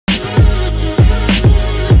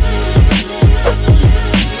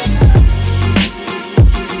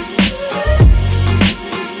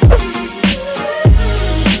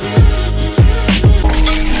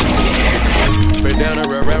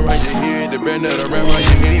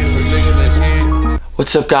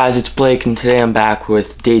What's up guys, it's Blake and today I'm back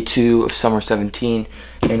with day 2 of summer 17,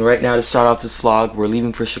 and right now to start off this vlog we're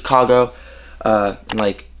leaving for Chicago in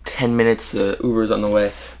like 10 minutes. The Uber's on the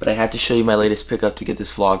way, but I had to show you my latest pickup to get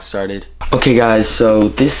this vlog started. Okay guys, so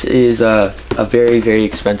this is a very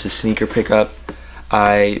expensive sneaker pickup.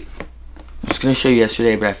 I was going to show you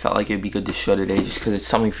yesterday, but I felt like it'd be good to show today just because it's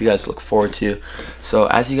something for you guys to look forward to. So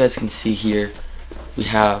as you guys can see here, we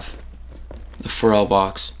have the Pharrell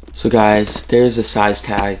box. So guys, there's a size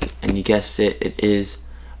tag, and you guessed it, it is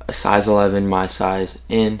a size 11, my size,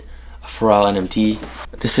 in a Pharrell NMD.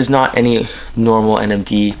 This is not any normal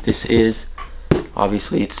NMD. This is,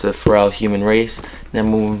 obviously, it's the Pharrell Human Race. And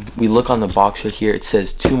then when we look on the box right here, it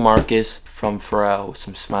says to Marcus from Pharrell with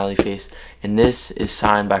some smiley face. And this is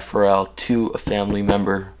signed by Pharrell to a family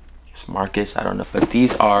member. It's Marcus, I don't know. But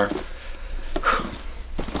these are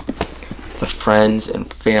the friends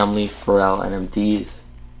and family Pharrell NMDs.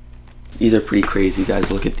 These are pretty crazy, guys.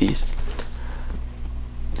 Look at these.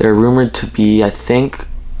 They're rumored to be, I think,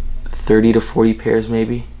 30 to 40 pairs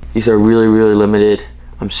maybe. These are really limited.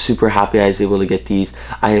 I'm super happy I was able to get these.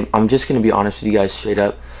 I'm just going to be honest with you guys straight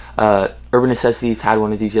up. Urban Necessities had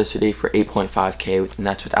one of these yesterday for 8.5K, and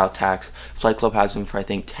that's without tax. Flight Club has them for I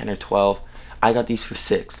think 10 or 12. I got these for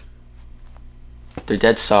 6. They're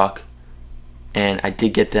dead stock, and I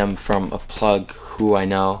did get them from a plug who I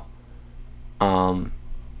know.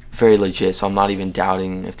 Very legit, so I'm not even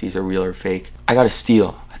doubting if these are real or fake. I got a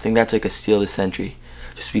steal. I think that's like a steal this century,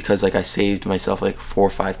 just because like I saved myself like 4 or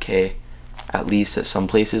 5K at least at some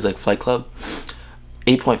places like Flight Club.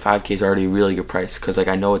 8.5K is already a really good price because like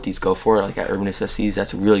I know what these go for. Like at Urban Necessities,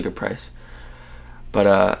 that's a really good price.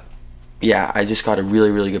 But yeah, I just got a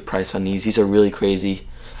really good price on these. These are really crazy.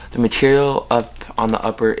 The material up on the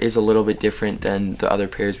upper is a little bit different than the other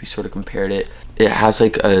pairs. We sort of compared it. It has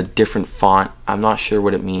like a different font. I'm not sure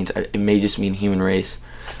what it means. It may just mean human race.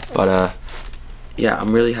 But yeah,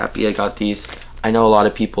 I'm really happy I got these. I know a lot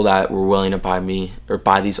of people that were willing to buy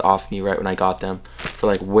these off me right when I got them for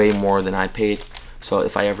like way more than I paid. So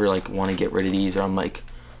if I ever like want to get rid of these, or I'm like,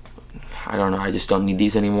 I don't know, I just don't need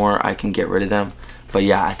these anymore, I can get rid of them. But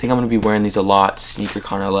yeah, I think I'm gonna be wearing these a lot.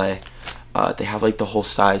 SneakerCon LA. They have like the whole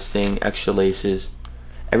size thing, extra laces.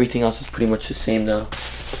 Everything else is pretty much the same though.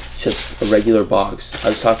 It's just a regular box. I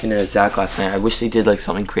was talking to Zach last night. I wish they did like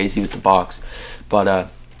something crazy with the box, but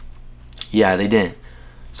yeah, they didn't.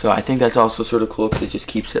 So I think that's also sort of cool because it just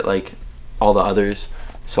keeps it like all the others.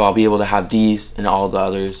 So I'll be able to have these and all the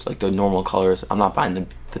others, like the normal colors. I'm not buying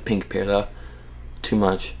the pink pair though, too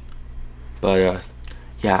much. But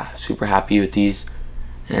yeah, super happy with these.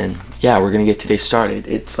 And yeah, we're gonna get today started.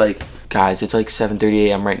 It's like, guys, it's like 7:30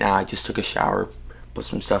 a.m. right now. I just took a shower, put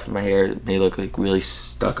some stuff in my hair. It may look like really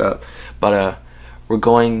stuck up, but we're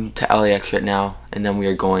going to LAX right now, and then we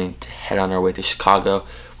are going to head on our way to Chicago.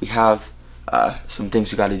 We have some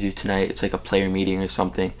things we got to do tonight. It's like a player meeting or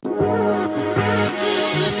something.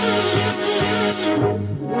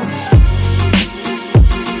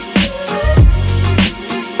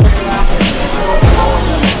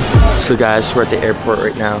 So guys, we're at the airport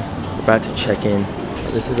right now. We're about to check in.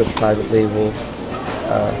 This is a private label,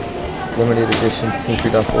 limited edition sneaker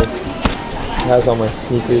duffel. It has all my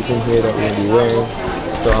sneakers in here that we're going to be wearing.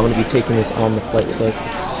 So I'm going to be taking this on the flight with us.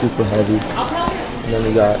 It's super heavy. And then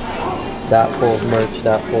we got that full of merch,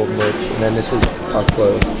 that full of merch. And then this is our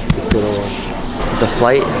clothes, this little one. The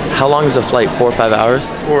flight, how long is the flight? 4 or 5 hours?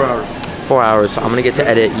 4 hours. 4 hours. So I'm going to get to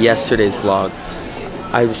edit yesterday's vlog.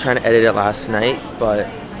 I was trying to edit it last night, but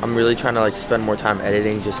I'm really trying to like spend more time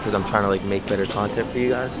editing just because I'm trying to like make better content for you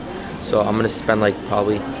guys. So I'm gonna spend like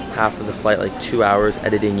probably half of the flight, like 2 hours,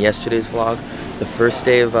 editing yesterday's vlog, the first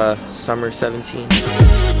day of summer 17.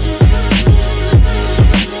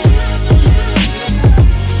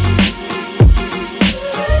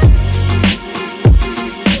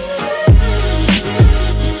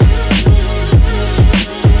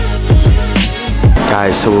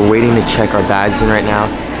 Guys, so we're waiting to check our bags in right now.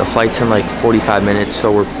 The flight's in like 45 minutes,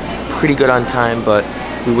 so we're pretty good on time, but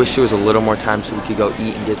we wish there was a little more time so we could go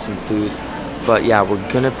eat and get some food. But yeah, we're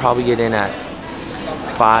gonna probably get in at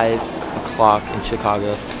 5 o'clock in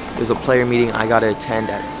Chicago. There's a player meeting I gotta attend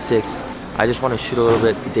at 6. I just wanna shoot a little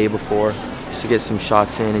bit the day before just to get some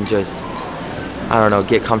shots in and just, I don't know,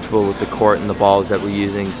 get comfortable with the court and the balls that we're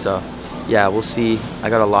using. So yeah, we'll see. I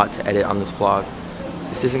got a lot to edit on this vlog.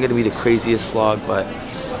 This isn't gonna be the craziest vlog, but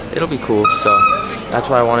it'll be cool. So that's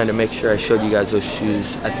why I wanted to make sure I showed you guys those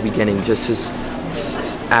shoes at the beginning, just to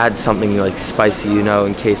add something like spicy, you know,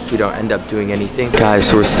 in case we don't end up doing anything. Guys,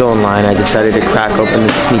 so we're still in line. I decided to crack open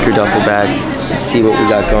the sneaker duffel bag and see what we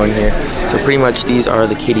got going here. So pretty much these are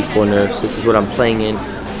the KD4 nerfs. This is what I'm playing in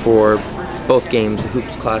for both games, the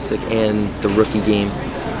Hoops Classic and the rookie game.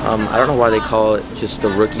 I don't know why they call it just the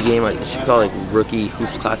rookie game. I should call it like Rookie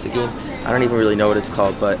Hoops Classic game. I don't even really know what it's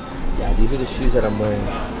called, but yeah, these are the shoes that I'm wearing.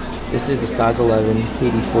 This is a size 11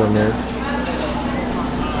 KD4 nerf.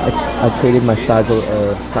 I traded my size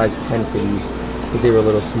 10 for these because they were a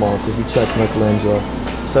little small. So if you check Michelangelo,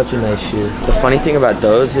 such a nice shoe. The funny thing about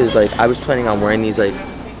those is like I was planning on wearing these like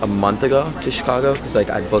a month ago to Chicago because like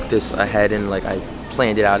I booked this ahead and like I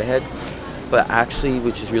planned it out ahead. But actually,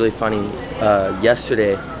 which is really funny,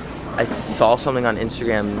 yesterday I saw something on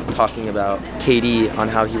Instagram talking about KD on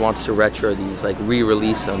how he wants to retro these, like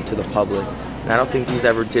re-release them to the public. And I don't think these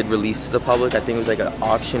ever did release to the public. I think it was like an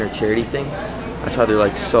auction or charity thing. That's why they're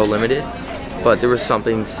like so limited. But there was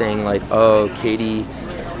something saying like, oh, KD,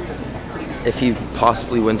 if he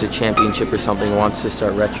possibly wins a championship or something, wants to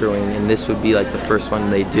start retroing, and this would be like the first one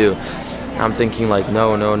they do. And I'm thinking like,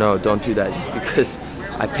 no, don't do that, just because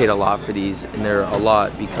I paid a lot for these, and they're a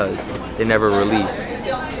lot because they never released.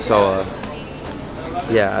 So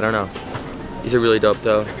yeah, I don't know. These are really dope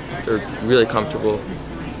though. They're really comfortable,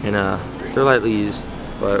 and they're lightly used,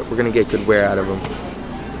 but we're gonna get good wear out of them.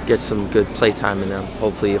 Get some good play time in them,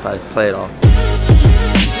 hopefully, if I play it all.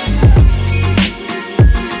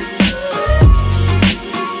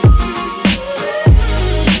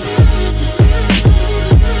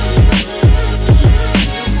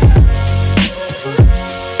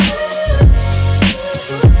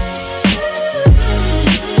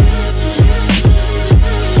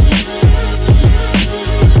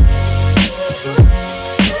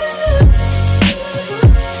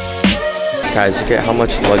 Guys, look at how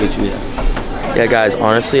much luggage we have. Yeah, guys,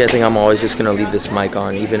 honestly, I think I'm always just gonna leave this mic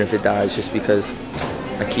on, even if it dies, just because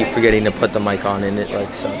I keep forgetting to put the mic on and it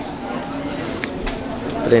like sucks.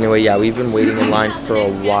 But anyway, yeah, we've been waiting in line for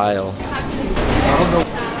a while.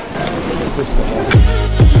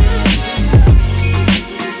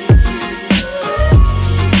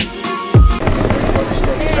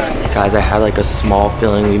 Guys, I had like a small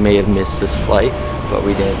feeling we may have missed this flight, but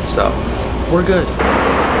we did, so we're good.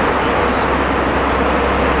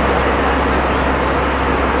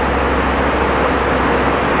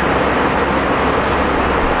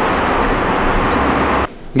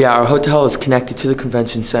 Yeah, our hotel is connected to the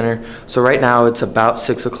convention center. So right now it's about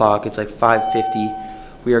 6 o'clock. It's like 5:50.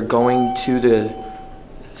 We are going to the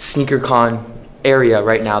SneakerCon area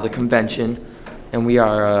right now, the convention, and we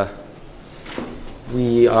are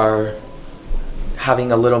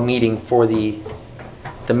having a little meeting for the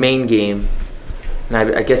main game. And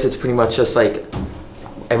I guess it's pretty much just like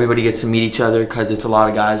everybody gets to meet each other because it's a lot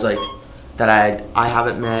of guys like that I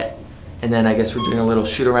haven't met. And then I guess we're doing a little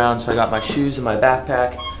shoot around. So I got my shoes and my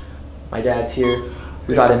backpack. My dad's here.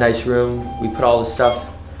 We got a nice room. We put all the stuff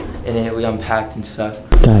in it. We unpacked and stuff.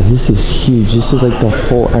 Guys, this is huge. This is like the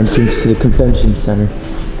whole entrance to the convention center.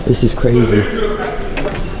 This is crazy.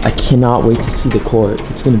 I cannot wait to see the court.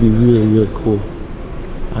 It's gonna be really, really cool.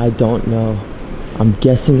 I don't know. I'm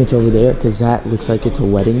guessing it's over there because that looks like it's a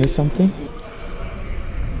wedding or something.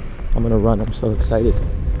 I'm gonna run. I'm so excited.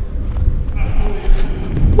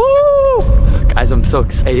 Woo! Guys, I'm so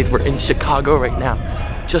excited. We're in Chicago right now,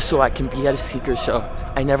 just so I can be at a sneaker show.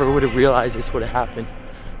 I never would have realized this would have happened.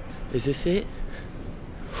 Is this it?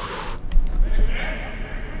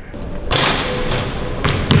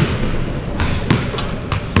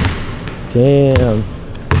 Damn.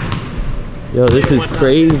 Yo, this is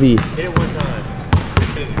crazy. Hit it one time.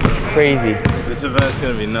 It's crazy. This event's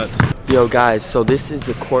gonna be nuts. Yo, guys, so this is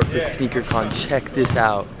the court for SneakerCon. Check this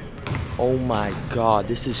out. Oh my god,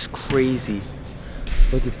 this is crazy.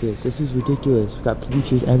 Look at this. This is ridiculous. We got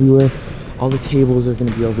bleachers everywhere. All the tables are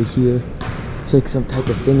gonna be over here. It's like some type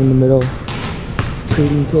of thing in the middle.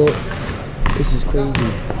 Trading pit. This is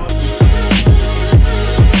crazy.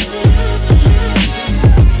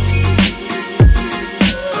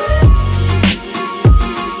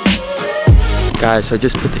 Guys, so I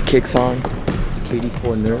just put the kicks on.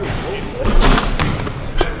 KD4 Nerf.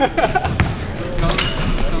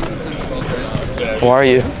 How are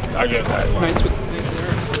you? I get that. Nice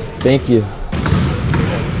nerves. Thank you.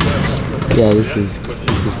 Yeah, this is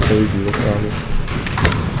crazy. Look at all this.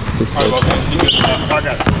 This is so cool. I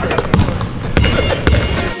got it.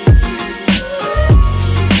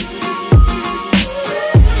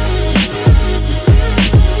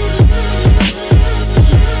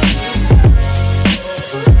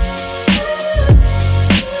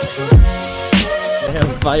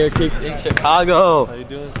 Fire kicks in Chicago. How you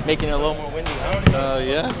doing? Making it a little more windy.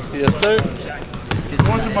 Yeah. Yes, sir.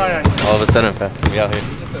 All of a sudden, we out here.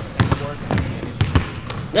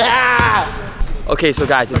 Yeah! Okay, so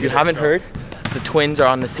guys, if you haven't heard, the twins are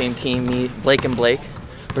on the same team, me, Blake and Blake.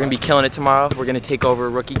 We're gonna be killing it tomorrow. We're gonna take over a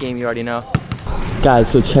rookie game, you already know. Guys,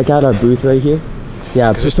 so check out our booth right here.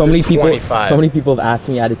 Yeah, so many people have asked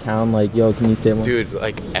me out of town, like, yo, can you say one? Dude,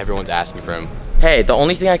 like everyone's asking for him. Hey, the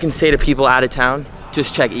only thing I can say to people out of town,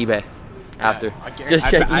 just check eBay after. Just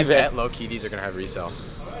check eBay. I bet low-key these are gonna have resale.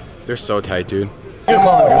 They're so tight, dude.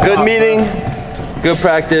 Good meeting. Good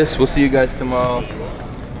practice. We'll see you guys tomorrow.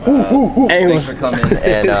 Thanks for coming.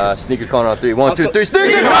 And sneaker con on 3. 1, 2, 3.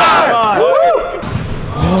 Sneaker con!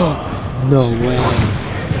 No way.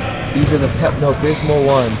 These are the there's more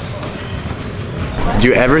ones. Do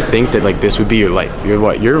you ever think that like this would be your life? You're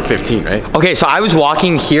what? You're 15, right? Okay, so I was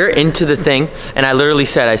walking here into the thing, and I literally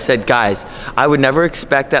said, guys, I would never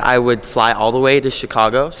expect that I would fly all the way to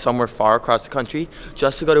Chicago, somewhere far across the country,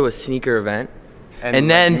 just to go to a sneaker event, and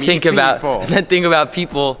then think about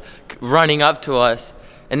people running up to us,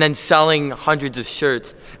 and then selling hundreds of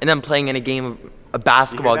shirts, and then playing in a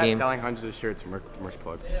basketball game. Selling hundreds of shirts, merch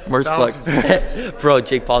plug. Merch plug. Bro,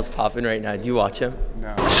 Jake Paul's popping right now. Do you watch him?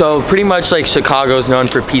 No. So pretty much like Chicago's known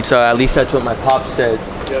for pizza. At least that's what my pop says.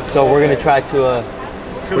 Yes, so we're gonna try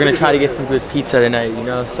to get some good pizza tonight, you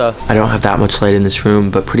know. So I don't have that much light in this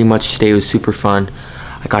room, but pretty much today was super fun.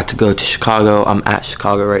 I got to go to Chicago. I'm at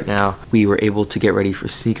Chicago right now. We were able to get ready for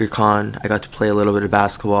SneakerCon. I got to play a little bit of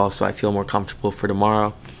basketball, so I feel more comfortable for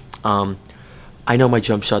tomorrow. I know my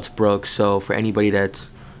jump shot's broke, so for anybody that's,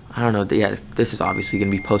 I don't know, yeah, this is obviously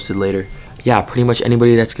gonna be posted later. Yeah, pretty much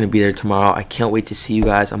anybody that's gonna be there tomorrow, I can't wait to see you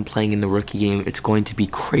guys. I'm playing in the rookie game. It's going to be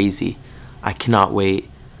crazy. I cannot wait.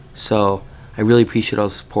 So I really appreciate all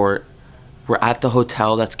the support. We're at the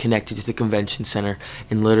hotel that's connected to the convention center,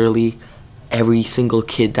 and literally every single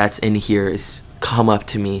kid that's in here is come up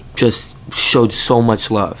to me, just showed so much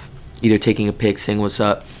love, either taking a pic, saying what's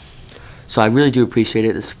up. So I really do appreciate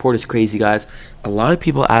it. The support is crazy, guys. A lot of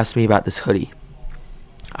people asked me about this hoodie.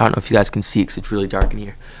 I don't know if you guys can see because it's really dark in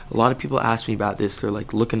here. A lot of people asked me about this. They're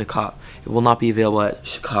like, looking to cop. It will not be available at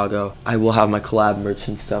Chicago. I will have my collab merch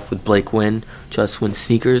and stuff with Blake Wynn, Just Win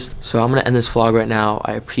Sneakers. So I'm gonna end this vlog right now.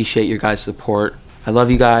 I appreciate your guys' support. I love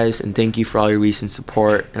you guys and thank you for all your recent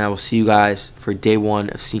support. And I will see you guys for day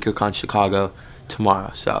 1 of SneakerCon Chicago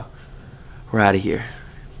tomorrow. So we're out of here.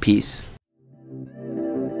 Peace.